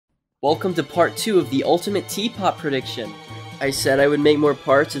Welcome to part 2 of the ultimate teapot prediction. I said I would make more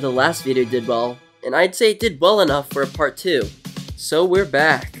parts if the last video did well, and I'd say it did well enough for a part 2. So we're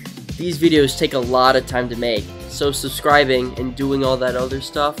back. These videos take a lot of time to make, so subscribing and doing all that other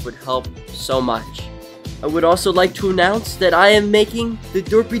stuff would help so much. I would also like to announce that I am making the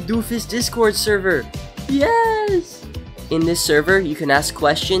Dorpy Doofus Discord server. Yes! In this server, you can ask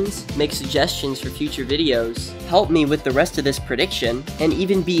questions, make suggestions for future videos, help me with the rest of this prediction, and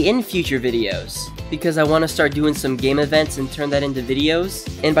even be in future videos. Because I want to start doing some game events and turn that into videos,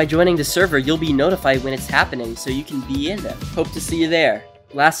 and by joining the server, you'll be notified when it's happening so you can be in them. Hope to see you there.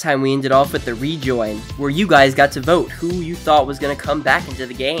 Last time we ended off with the rejoin, where you guys got to vote who you thought was going to come back into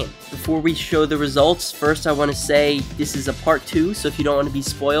the game. Before we show the results, first I want to say this is a part 2, so if you don't want to be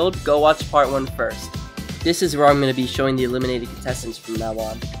spoiled, go watch part 1 first. This is where I'm going to be showing the eliminated contestants from now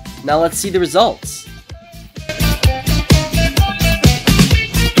on. Now let's see the results.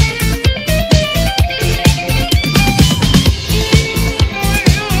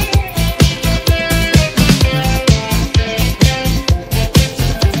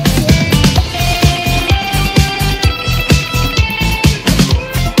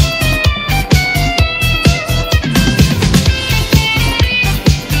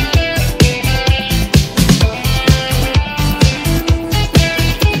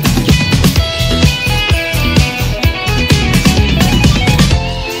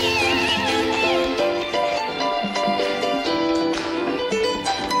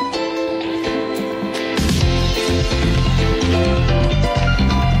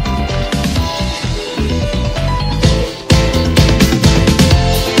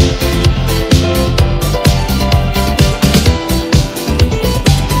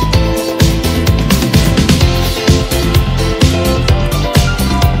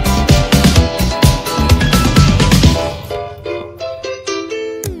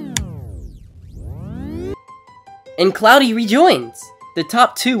 And Cloudy rejoins! The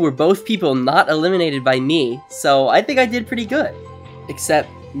top 2 were both people not eliminated by me, so I think I did pretty good. Except,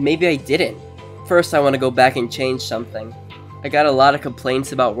 maybe I didn't. First, I want to go back and change something. I got a lot of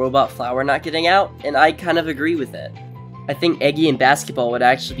complaints about Robot Flower not getting out, and I kind of agree with it. I think Eggy and Basketball would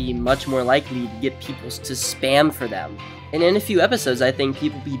actually be much more likely to get people to spam for them. And in a few episodes, I think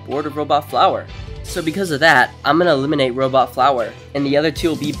people will be bored of Robot Flower. So because of that, I'm going to eliminate Robot Flower, and the other 2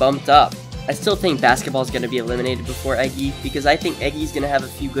 will be bumped up. I still think Basketball is going to be eliminated before Eggy, because I think Eggy's going to have a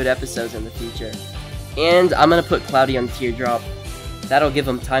few good episodes in the future. And I'm going to put Cloudy on Teardrop. That'll give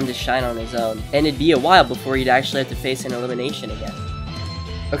him time to shine on his own, and it'd be a while before he'd actually have to face an elimination again.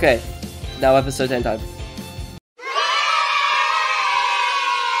 Okay, now episode 10 time.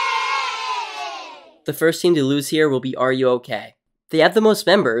 The first team to lose here will be Are You OK? They have the most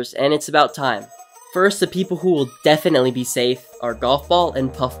members, and it's about time. First, the people who will definitely be safe are Golf Ball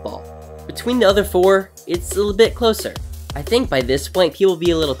and Puffball. Between the other 4, it's a little bit closer. I think by this point, people will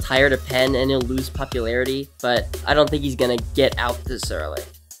be a little tired of Penn and he'll lose popularity, but I don't think he's gonna get out this early.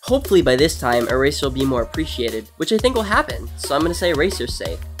 Hopefully by this time, Eraser will be more appreciated, which I think will happen, so I'm gonna say Eraser's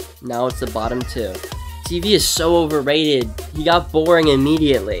safe. Now it's the bottom 2. TV is so overrated, he got boring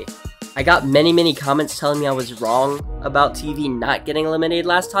immediately. I got many comments telling me I was wrong about TV not getting eliminated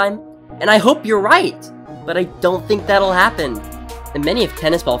last time, and I hope you're right, but I don't think that'll happen. And many of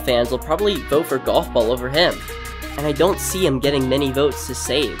Tennis Ball fans will probably vote for Golf Ball over him, and I don't see him getting many votes to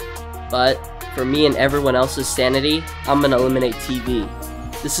save. But for me and everyone else's sanity, I'm gonna eliminate TV.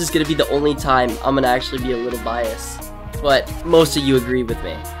 This is gonna be the only time I'm gonna actually be a little biased, but most of you agree with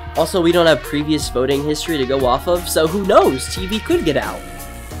me. Also, we don't have previous voting history to go off of, so who knows, TV could get out.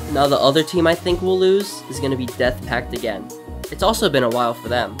 Now the other team I think will lose is gonna be Death Pact again. It's also been a while for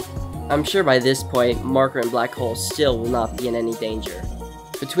them. I'm sure by this point, Marker and Black Hole still will not be in any danger.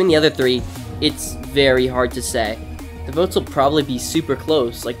 Between the other 3, it's very hard to say. The votes will probably be super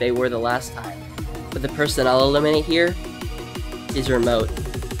close like they were the last time. But the person I'll eliminate here is Remote.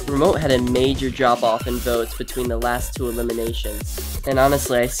 Remote had a major drop off in votes between the last 2 eliminations. And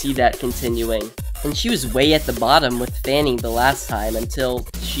honestly, I see that continuing. And she was way at the bottom with Fanny the last time until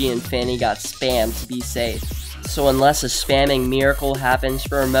she and Fanny got spammed to be safe. So unless a spamming miracle happens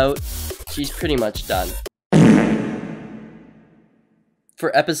for Remote, she's pretty much done.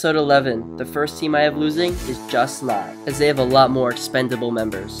 For episode 11, the first team I have losing is Just Not, as they have a lot more expendable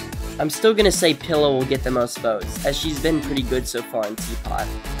members. I'm still gonna say Pillow will get the most votes, as she's been pretty good so far in Teapot.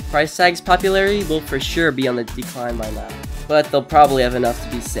 Price Tag's popularity will for sure be on the decline by now, but they'll probably have enough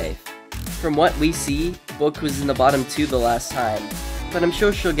to be safe. From what we see, Book was in the bottom 2 the last time, but I'm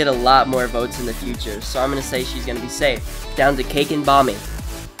sure she'll get a lot more votes in the future, so I'm gonna say she's gonna be safe. Down to Cake and Bommy.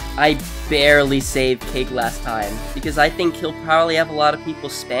 I barely saved Cake last time, because I think he'll probably have a lot of people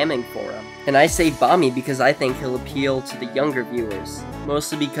spamming for him. And I saved Bommy because I think he'll appeal to the younger viewers,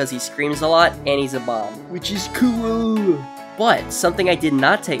 mostly because he screams a lot and he's a bomb, which is cool! But something I did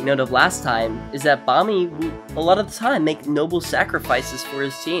not take note of last time is that Bommy will a lot of the time make noble sacrifices for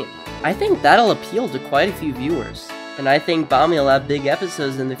his team. I think that'll appeal to quite a few viewers, and I think Bommy will have big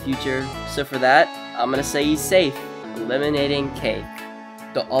episodes in the future, so for that, I'm gonna say he's safe, eliminating Cake.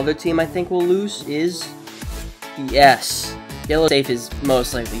 The other team I think will lose is yes. Yellow Safe is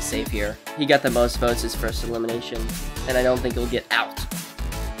most likely safe here. He got the most votes his first elimination, and I don't think he'll get out.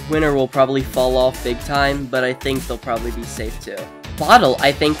 Winner will probably fall off big time, but I think they'll probably be safe too. Bottle,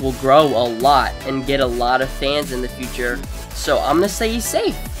 I think, will grow a lot and get a lot of fans in the future, so I'm gonna say he's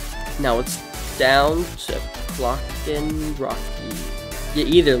safe. Now it's down to Clock and Rocky. You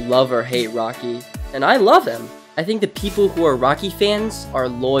either love or hate Rocky, and I love him. I think the people who are Rocky fans are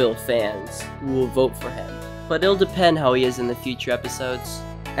loyal fans who will vote for him, but it'll depend how he is in the future episodes.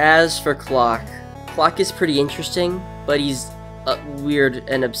 As for Clock, Clock is pretty interesting, but he's weird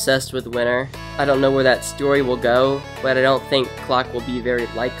and obsessed with Winner. I don't know where that story will go, but I don't think Clock will be very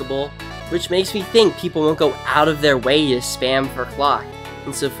likable, which makes me think people won't go out of their way to spam for Clock.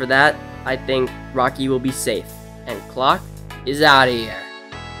 And so for that, I think Rocky will be safe, and Clock is out of here.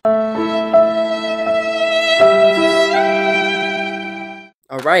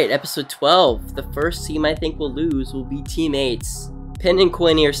 Alright, episode 12. The first team I think will lose will be Teammates. Pin and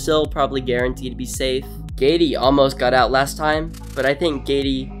Coiny are still probably guaranteed to be safe. Gady almost got out last time, but I think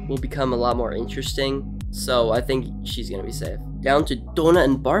Gady will become a lot more interesting, so I think she's gonna be safe. Down to Donut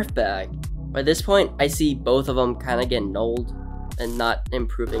and Barf Bag. By this point, I see both of them kind of getting old and not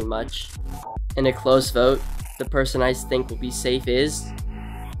improving much. In a close vote, the person I think will be safe is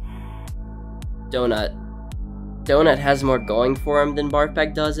Donut. Donut has more going for him than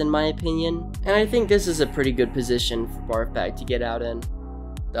Barfbag does, in my opinion, and I think this is a pretty good position for Barfbag to get out in.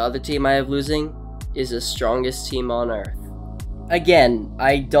 The other team I have losing is the strongest team on Earth. Again,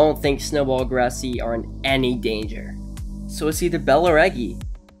 I don't think Snowball Grassy are in any danger, so it's either Belle or Eggy.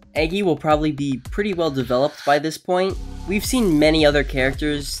 Eggy will probably be pretty well developed by this point. We've seen many other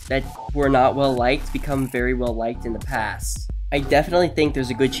characters that were not well liked become very well liked in the past. I definitely think there's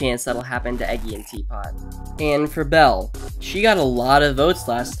a good chance that'll happen to Eggy and TPOT. And for Belle, she got a lot of votes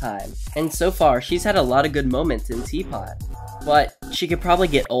last time, and so far she's had a lot of good moments in TPOT. But she could probably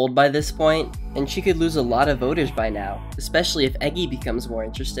get old by this point, and she could lose a lot of voters by now, especially if Eggy becomes more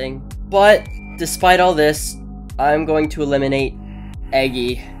interesting. But despite all this, I'm going to eliminate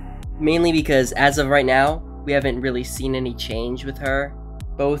Eggy, mainly because as of right now, we haven't really seen any change with her,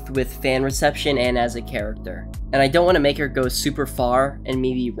 both with fan reception and as a character. And I don't want to make her go super far and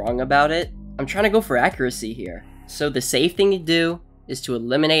me be wrong about it. I'm trying to go for accuracy here. So the safe thing to do is to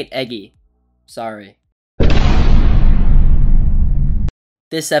eliminate Eggy. Sorry.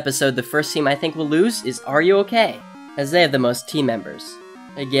 This episode, the first team I think will lose is Are You Okay? As they have the most team members.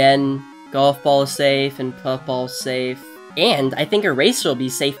 Again, Golf Ball is safe and Puffball is safe. And I think Eraser will be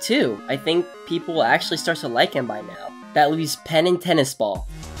safe too. I think people will actually start to like him by now. That leaves Pen and Tennis Ball.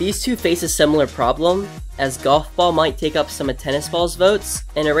 These two face a similar problem, as Golf Ball might take up some of Tennis Ball's votes,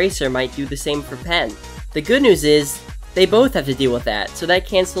 and Eraser might do the same for Pen. The good news is, they both have to deal with that, so that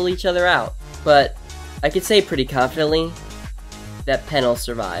cancels each other out. But I could say pretty confidently that Pen will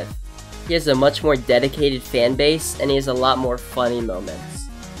survive. He has a much more dedicated fan base, and he has a lot more funny moments.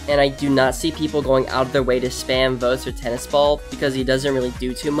 And I do not see people going out of their way to spam votes for Tennis Ball, because he doesn't really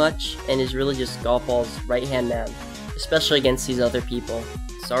do too much, and is really just Golf Ball's right-hand man. Especially against these other people.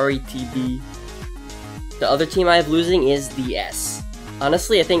 Sorry, TB. The other team I have losing is the S.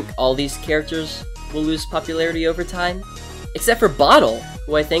 Honestly, I think all these characters will lose popularity over time, except for Bottle,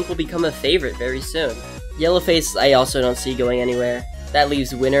 who I think will become a favorite very soon. Yellowface I also don't see going anywhere. That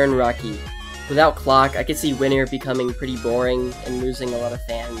leaves Winner and Rocky. Without Clock, I could see Winner becoming pretty boring and losing a lot of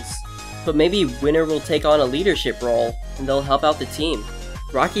fans. But maybe Winner will take on a leadership role, and they'll help out the team.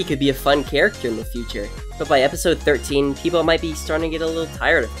 Rocky could be a fun character in the future, but by episode 13, people might be starting to get a little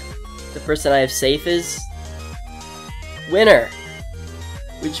tired of him. The person I have safe is Winner,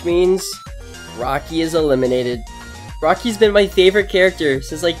 which means Rocky is eliminated. Rocky's been my favorite character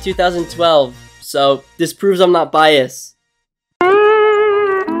since like 2012, so this proves I'm not biased.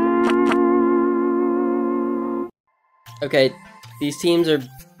 Okay, these teams are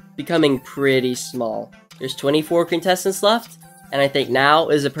becoming pretty small. There's 24 contestants left, and I think now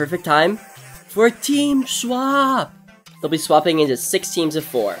is a perfect time for a team swap! They'll be swapping into 6 teams of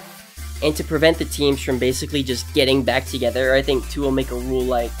 4. And to prevent the teams from basically just getting back together, I think 2 will make a rule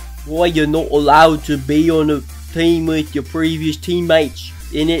like, why you're not allowed to be on a team with your previous teammates.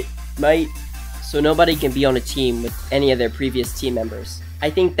 inanimate, so nobody can be on a team with any of their previous team members. I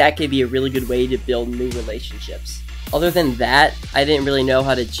think that could be a really good way to build new relationships. Other than that, I didn't really know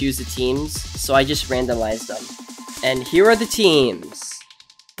how to choose the teams, so I just randomized them. And here are the teams.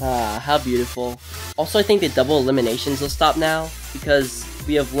 Ah, how beautiful. Also, I think the double eliminations will stop now, because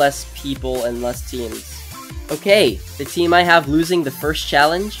we have less people and less teams. Okay, the team I have losing the first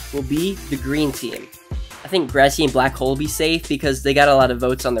challenge will be the green team. I think Grassy and Black Hole will be safe because they got a lot of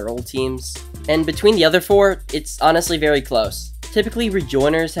votes on their old teams. And between the other four, it's honestly very close. Typically,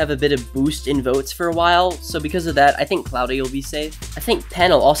 rejoiners have a bit of boost in votes for a while, so because of that, I think Cloudy will be safe. I think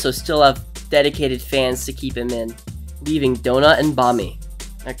Pen will also still have dedicated fans to keep him in, leaving Donut and Bommy.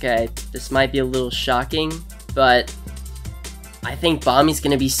 Okay, this might be a little shocking, but I think Bommy's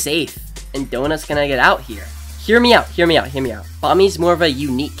gonna be safe, and Donut's gonna get out here. Hear me out, hear me out, hear me out. Bommy's more of a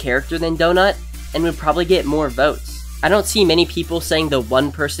unique character than Donut, and would probably get more votes. I don't see many people saying the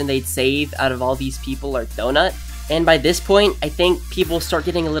one person they'd save out of all these people are Donut, and by this point, I think people start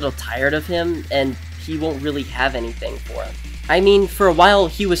getting a little tired of him, and he won't really have anything for him. I mean, for a while,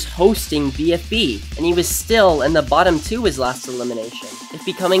 he was hosting BFB, and he was still in the bottom 2 his last elimination. If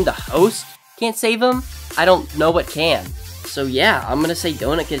becoming the host can't save him, I don't know what can. So yeah, I'm gonna say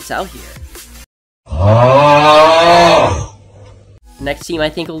Donut gets out here. Next team I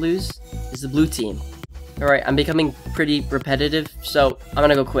think will lose is the blue team. Alright, I'm becoming pretty repetitive, so I'm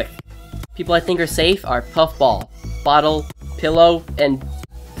gonna go quick. People I think are safe are Puffball, Bottle, Pillow, and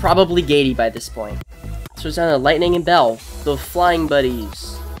probably Gatey by this point. So it's down to Lightning and Bell, the flying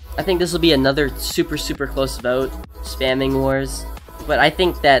buddies. I think this will be another super close vote, spamming wars, but I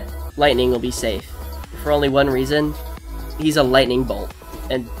think that Lightning will be safe. For only one reason, he's a lightning bolt,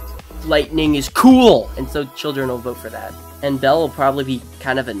 and lightning is cool, and so children will vote for that. And Belle will probably be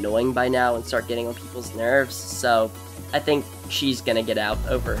kind of annoying by now and start getting on people's nerves, so I think she's gonna get out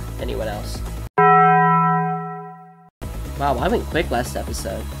over anyone else. Wow, I went quick last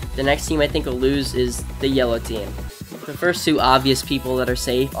episode. The next team I think will lose is the yellow team. The first 2 obvious people that are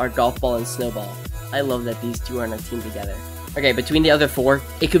safe are Golf Ball and Snowball. I love that these 2 are on a team together. Okay, between the other 4,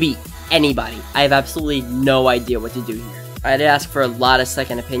 it could be anybody. I have absolutely no idea what to do here. I'd ask for a lot of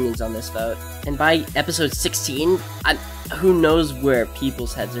second opinions on this vote. And by episode 16, who knows where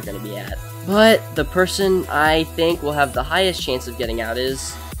people's heads are going to be at. But the person I think will have the highest chance of getting out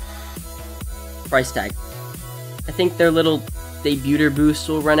is Price Tag. I think their little debuter boost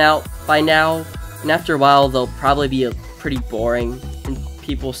will run out by now, and after a while they'll probably be pretty boring, and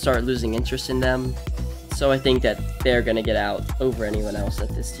people start losing interest in them. So I think that they're going to get out over anyone else at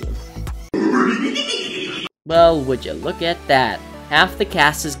this team. Well, would you look at that? Half the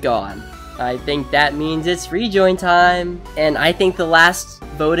cast is gone. I think that means it's rejoin time. And I think the last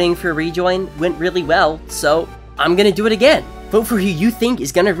voting for rejoin went really well, so I'm gonna do it again. Vote for who you think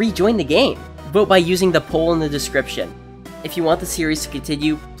is gonna rejoin the game. Vote by using the poll in the description. If you want the series to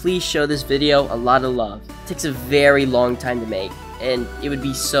continue, please show this video a lot of love. It takes a very long time to make, and it would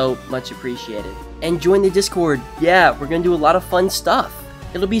be so much appreciated. And join the Discord. Yeah, we're gonna do a lot of fun stuff.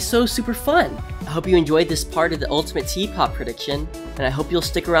 It'll be so super fun. I hope you enjoyed this part of the Ultimate Teapot prediction, and I hope you'll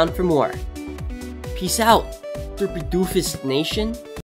stick around for more. Peace out, Derpy Doofus Nation.